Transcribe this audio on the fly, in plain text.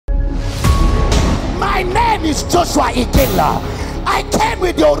name is Joshua Iginla. I came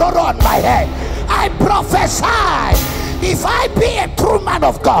with the aurora on my head. I prophesy, if I be a true man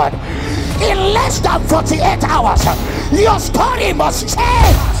of God, in less than 48 hours, your story must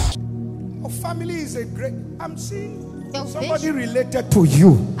change. Your family is a great... I'm seeing somebody related to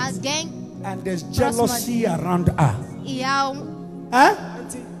you. And there's jealousy around her. Huh?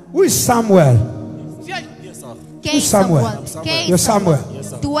 Who is Samuel? Who is Samuel? You're Samuel.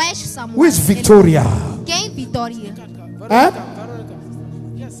 Who is Victoria? Huh?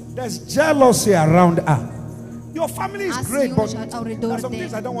 There's jealousy around her. Your family is great, but there are some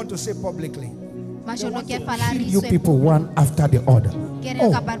things I don't want to say publicly. They want to kill you people one after the other.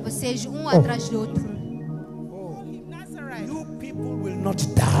 You people will not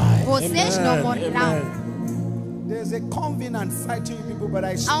die. There's a covenant fighting you people, but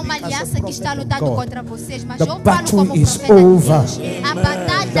I speak as a prophet of God. The battle is over.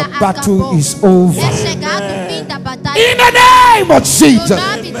 The battle is over. In the name of Jesus.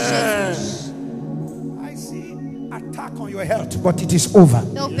 I see attack on your health, but it is over.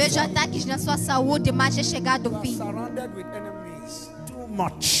 Surrounded with enemies too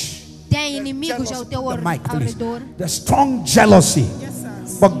much. The mic, please. The strong jealousy.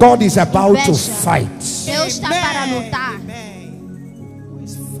 But God is about to fight. Who is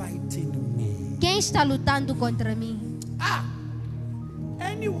fighting me? Quem está lutando contra mim?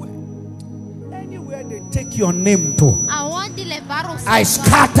 Anywhere they take your name to, aonde levaram seu I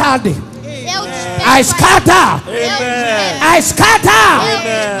scattered it. I scatter. I scatter.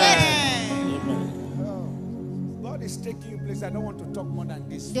 God is taking you places. I don't want to talk more than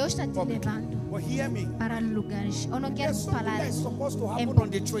this. Deus está te levando para lugares. Eu não quero falar on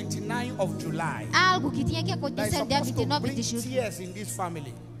the 29th of July. Algo que tinha que acontecer no dia 29 de julho.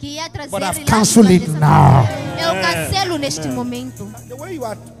 Que ia trazer cancel now. Eu cancelo neste momento. The way you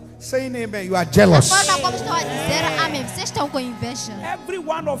are saying amen, you are jealous. A forma como estou a dizer amém, vocês estão com inveja. Every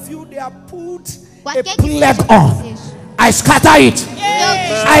one of you, they are put a plague on. I scatter it.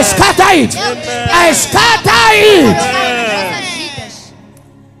 I scatter it. I scatter it.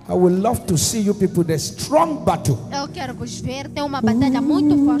 I would love to see you people. There's strong battle. Eu quero vos ver. Tem uma batalha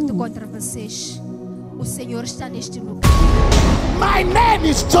muito forte contra vocês. O Senhor está neste lugar. My name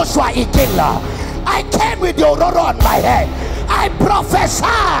is Joshua Iginla. I came with the aurora on my head. I prophesy,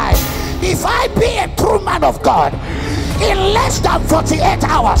 if I be a true man of God, in less than 48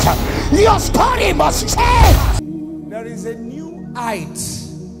 hours, your story must change. There is a new height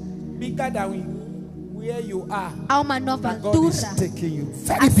bigger than where you are. Há uma nova altura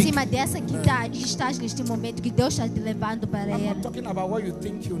acima dessa que estás neste momento, que Deus está te levando para ela. I'm not talking about what you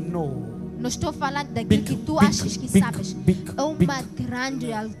think you know. Não estou falando daquilo que tu achas que sabes. É uma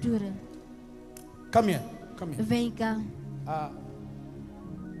grande altura. Come here. Come here. Vem cá.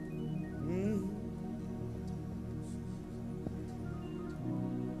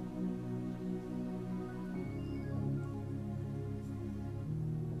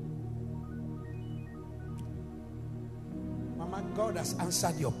 Mama, God has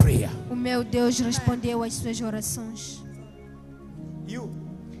answered your prayer. O meu Deus respondeu às suas orações. You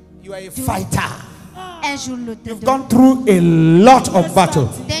are a fighter. És lutador. You've gone through a lot of battle.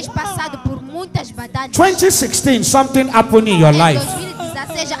 Tens passado por muitas batalhas. 2016, something happened in your life.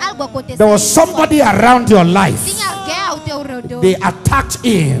 2016, algo aconteceu. There was somebody around your life. Tinha alguém ao teu redor. They attacked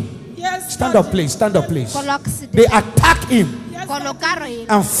him. Stand up, please. Stand up, please. They attacked him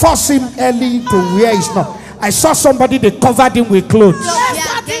and forced him early to where he's not. I saw somebody, they covered him with clothes.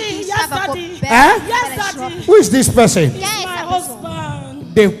 Yes, Daddy. Yes, Daddy. Who is this person?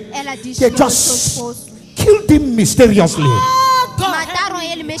 They just killed him mysteriously. Mataram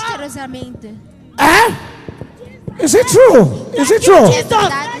ele misteriosamente. Is it true? Is it true?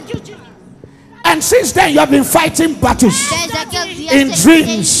 And since then you have been fighting battles in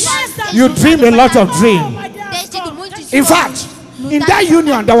dreams. You dream a lot of dreams. In fact, in that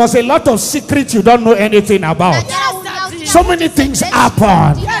union there was a lot of secrets you don't know anything about. So many things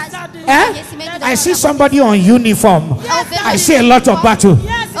happen. I see somebody on uniform. I see a lot of battle.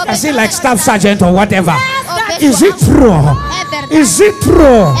 I see like staff sergeant or whatever. Is it true? Is it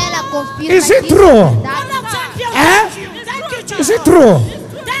true? Is it true? Is it true?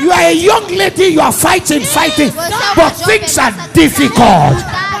 You are a young lady, you are fighting, but things are difficult.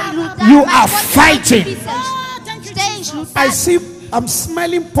 You are fighting. I'm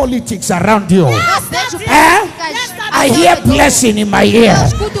smelling politics around you. I hear blessing in my ear.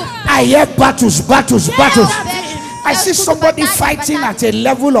 I hear battles. I see somebody fighting at a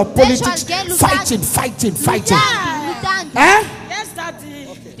level of politics. Fighting.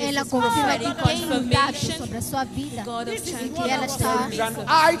 Ela confirma que tem lutado sobre a sua vida. Que ela está.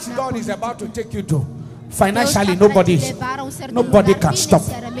 God is about to take you to. Financially, Deus está para nobody te levar a certo nobody lugar can stop.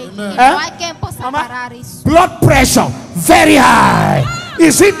 financeiramente. Eh? E não há quem possa parar isso. Blood pressure very high.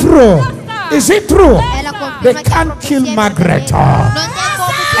 Is it true? Is it true? Ela confirma They que a can't profecia kill é Margaret. verdadeira. Não tem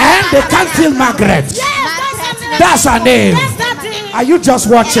como And they can't kill Margaret. Margaret, That's her name. Are you just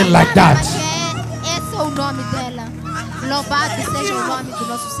watching like that? Esse é o nome dela. Louvado seja o nome do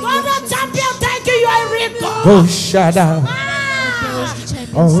nosso Senhor Jesus. Champion, thank you, you are Rico. Oh, shut up. Deus te I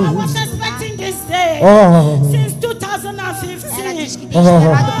abençoe. was expecting this day Oh. since Ela diz 2015. que tem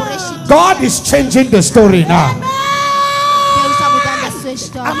esperado por este dia. God is changing the story now. Deus está mudando a sua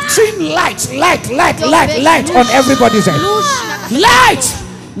história. I'm seeing light on everybody's head. Luz na cabeça. Light!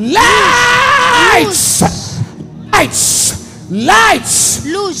 Lights! Lights! Lights!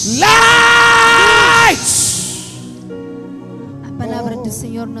 Luz. Lights! A palavra do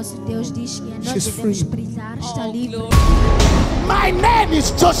Senhor nosso Deus diz que nós She's devemos free. brilhar, está livre. My name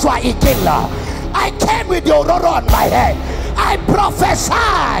is Joshua Ikela. I came with the aurora on my head. I prophesy.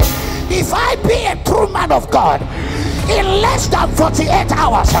 If I be a true man of God, in less than 48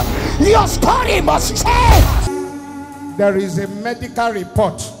 hours, your story must change. There is a medical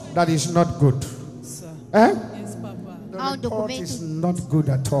report that is not good. Eh? Há The report is documento not good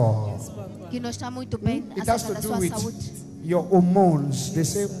at all. que não está muito bem It has acerca to da do sua with saúde. your hormones. They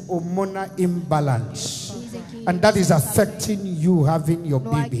say hormonal imbalance. Dizem que And that is affecting you having your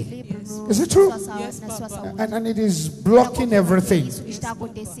não há baby. equilíbrio Is it true? na sua saúde. And it is blocking everything. Isso está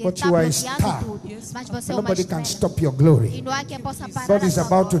acontecendo, But está you are a bloqueando star. tudo. Mas você é uma Nobody can estrela. stop your glory. E não há quem possa parar God a is sua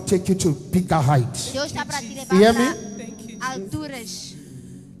about to glória. take you to bigger heights. Deus está para te You levar hear para alturas.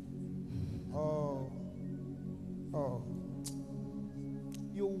 Oh.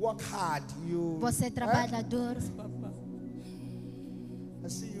 You work hard. Você é trabalhador. I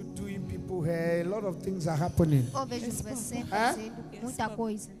see you doing people hair. A lot of things are happening. Eu vejo você fazendo muita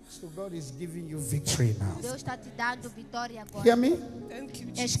coisa. So God is giving you victory now. Deus está te dando vitória agora. Hear me?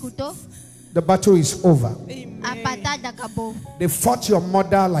 Escutou? The battle is over. A batalha acabou. They fought your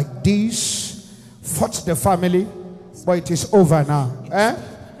mother like this, fought the family, but it is over now. Eh?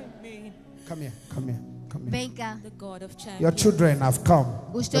 Come here, come here, come here. Vem cá. Your children have come.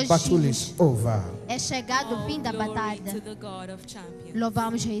 Os The teus battle filhos. is over. É chegado o fim da batalha.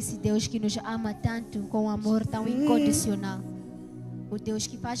 Louvamos a esse Deus que nos ama tanto, com um amor tão incondicional. O Deus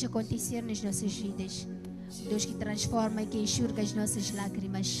que faz acontecer nas nossas vidas. O Deus que transforma e que enxuga as nossas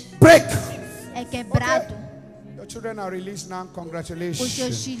lágrimas. Break! É quebrado. Your children are released now. Os teus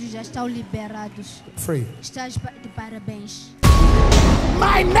Congratulations. filhos já estão liberados. Free. Estás de parabéns.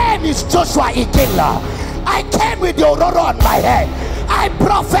 My name is Joshua Ikela. I came with the aurora on my head. I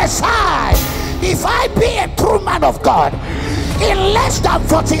prophesy. If I be a true man of God, in less than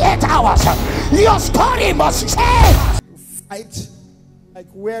 48 hours, your story must change. Fight like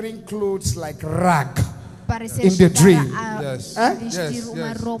wearing clothes like rag. Parecer In the dream. Yes. Eh? Vestir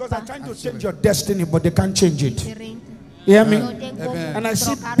uma Because roupa they're trying to change your destiny, but they can't change it. diferente. You hear me? Não tem como And I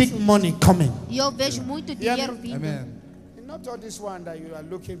see trocar big seu money coming. E eu vejo muito dinheiro vindo. Not all this one that you are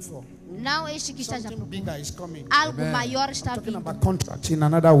looking for. Não este que está já Something bigger is coming. Algo maior está Talking vindo. about contracts in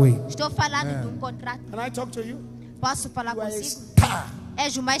another way. Estou falando de um contrato. Can I talk to you? Posso falar You are a consigo? star,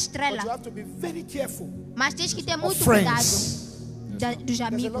 És uma but you estrela. have to be very careful. Mas tens que ter muito friends. cuidado dos There's a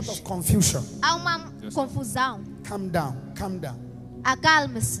lot amigos. of confusion. Há uma confusão. Calm down, calm down.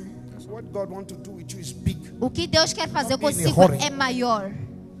 Acalme-se. What God wants to do with you is big. O que Deus quer fazer Don't be in a consigo hurry. é maior.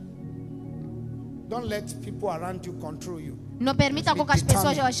 Don't let people around you control you. Não permita com que as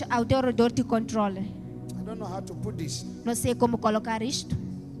pessoas ao teu redor te controlem. I don't know how to put this. Não sei como colocar isto.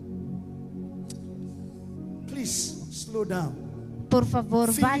 Please slow down. Por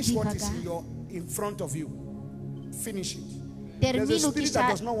favor, vá Finish what is devagar. in front of you. Finish it. There's a Termine o que spirit that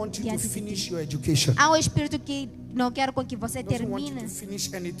está does not want you to diante de finish ti. your education. Há um espírito que não quer com que você Doesn't want you termine. to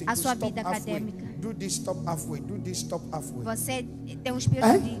finish anything. a To sua stop vida halfway. acadêmica. Do this, stop halfway. Do this, stop halfway. Você tem um espírito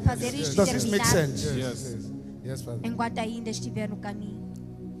Eh? de fazer isto e Does this make terminar sense? Yes, Father. enquanto ainda estiver no caminho.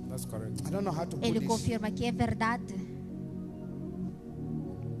 That's correct. I don't know how to put Ele this. confirma que é verdade.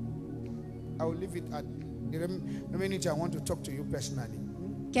 I will leave it at the remaining. I want to talk to you personally.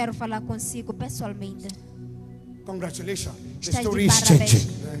 Quero falar consigo pessoalmente. Congratulations. The Estás story de is parabéns. changing.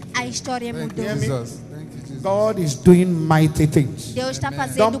 A história Thank mudou. you, Jesus. Thank you, Jesus. God is doing mighty things. Deus está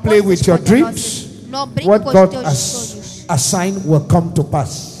fazendo Don't play coisas with your poderosas. dreams. Não brinque What com os God teus has sonhos. assigned will come to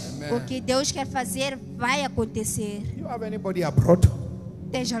pass. O que Deus quer fazer vai acontecer. You have anybody abroad?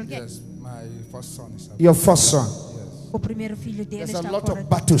 Tem alguém? Yes, my first son is Your first son. O primeiro filho dele There's a está lot fora, of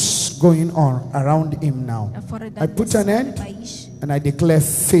battles going on around him now. fora da I put an nação, do end país. and I declare Eu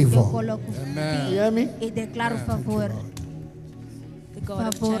favor. coloco You fim hear me? e declaro favor.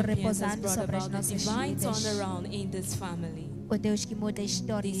 favor repousando sobre as nossas vidas. O Deus que muda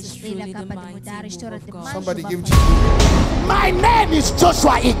histórias, Ele acaba de mudar a história de mais Somebody uma give família. My name is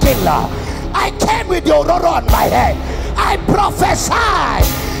Joshua Iginla. I came with the aurora on my head. I prophesy.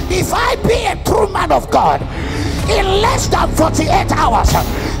 If I be a true man of God, in less than 48 hours,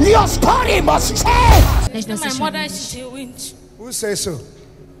 your story must change. Nas nossas My mother famílias. is a witch. Who says so?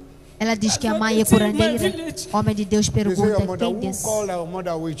 Ela diz que a mãe é curandeira. Homem de Deus They say your pergunta mother. quem Who disse. called our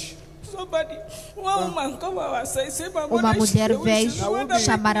mother witch? Somebody, one woman come out and say my Uma mother is mulher a witch. veio She wanna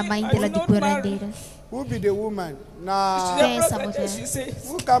chamar a make mãe me- I dela will de not marry. curandeira. Who be the woman? She's Nah. a Quem é essa prophetess, mulher? she say.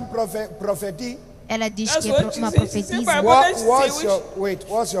 Who can prophet? Ela diz That's que é what she uma said. She said, profetisa. "My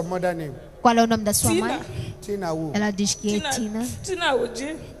What's your mother name? Qual é o nome da sua Tina. mãe? Tina who? Ela diz que é Tina. Tina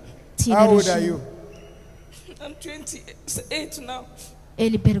Oji. Tina How old are Regina. you? I'm 28 now.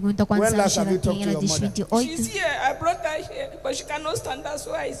 Ele pergunta quantos When anos last have ela you talked tem. to Ela your diz mother? 28. She's here. I brought her here, but she cannot stand. That's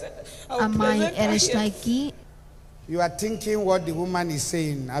why I said I A will mãe, present ela her está here. aqui. You are thinking what the woman is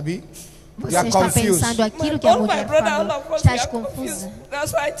saying, Abi? You Você are está confused. pensando aquilo que a All my mulher brother, all falou. of us, we Estás are confusa. confused.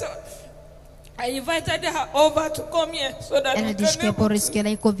 That's why I invited her over to come here so that Ela we diz can que é por isso que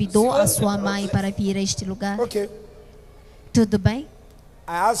ela convidou a sua mãe para vir a este lugar. Okay. Tudo bem?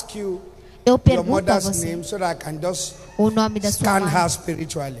 I ask you Eu your pergunto a mother's você name so that I can just o nome da sua scan mãe her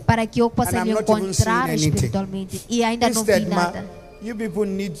spiritually. para que eu possa And lhe I'm not even encontrar seeing anything. espiritualmente. E ainda não vi Instead, nada. you people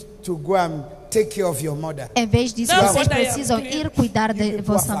need to go and take care of your mother. Em vez disso, Não, vocês quando eu- precisam ir cuidar You de people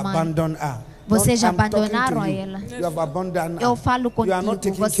vossa have mãe. abandoned her. Vocês I'm talking to abandonaram you. ela. You have abandoned her. Eu falo You are not contigo,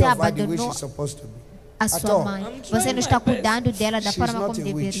 taking você care of her the way abandonou she's supposed to be. a At sua all. mãe. I'm Você trying não está my best. cuidando dela da She's forma not como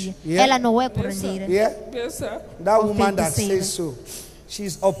a witch. deveria. Yeah? Ela não é curandeira. Yeah? Yes, sir. That Ou woman that feiticeira. says so,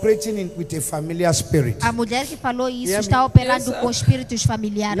 she's operating with a familiar spirit. A mulher que falou isso Yeah, está me- operando Yes, sir. com espíritos Let me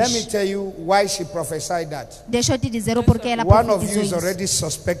familiares. tell you why she prophesied that. Deixa eu te dizer o porquê ela One of you profetizou is isso. already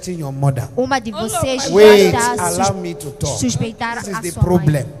suspecting your mother. Uma de vocês já Wait, está allow me to talk. suspeitar This is a the sua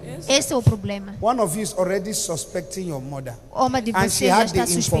problem. mãe. Esse é o problema. One of you is already suspecting your mother. Uma de And she vocês já had está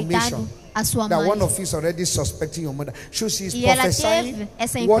the suspeitando information a sua that mãe. one of you is already suspecting your mother. So she's E ela prophesying teve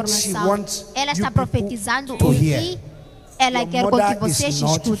essa what she informação. wants Ela you está people profetizando to o hear. que ela Your quer com que mother vocês is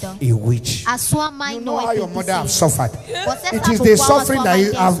not escutam. a witch. A sua mãe You know não how é your mother have feiticeira. suffered. Você It sabe is o the qual a sua suffering mãe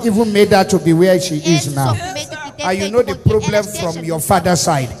that tem have sofrido. even made her to be where she is Esse now. sofrimento que tem And you feito know the com que ela problem esteja from de your fora. father's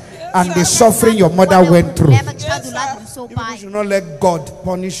side and the Você suffering sabe your mother qual é o went through. problema que está do lado do seu You people pai. should not let God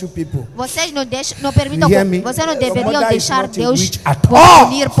punish you people. Vocês não deixam, não permitam, You hear me? você não Your deveriam mother is deixar not a Deus witch at vos all.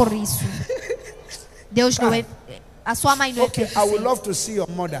 punir por isso. Deus não é, a sua mãe não é Okay, I would feiticeira. love to see your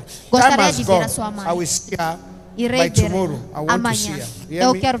mother. Gostaria Time has de ver a gone. sua mãe. I will see her Irei by ver tomorrow. I ela want to see amanhã. her. You hear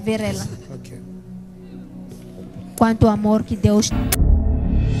Eu me? quero ver ela. Okay. Quanto amor que Deus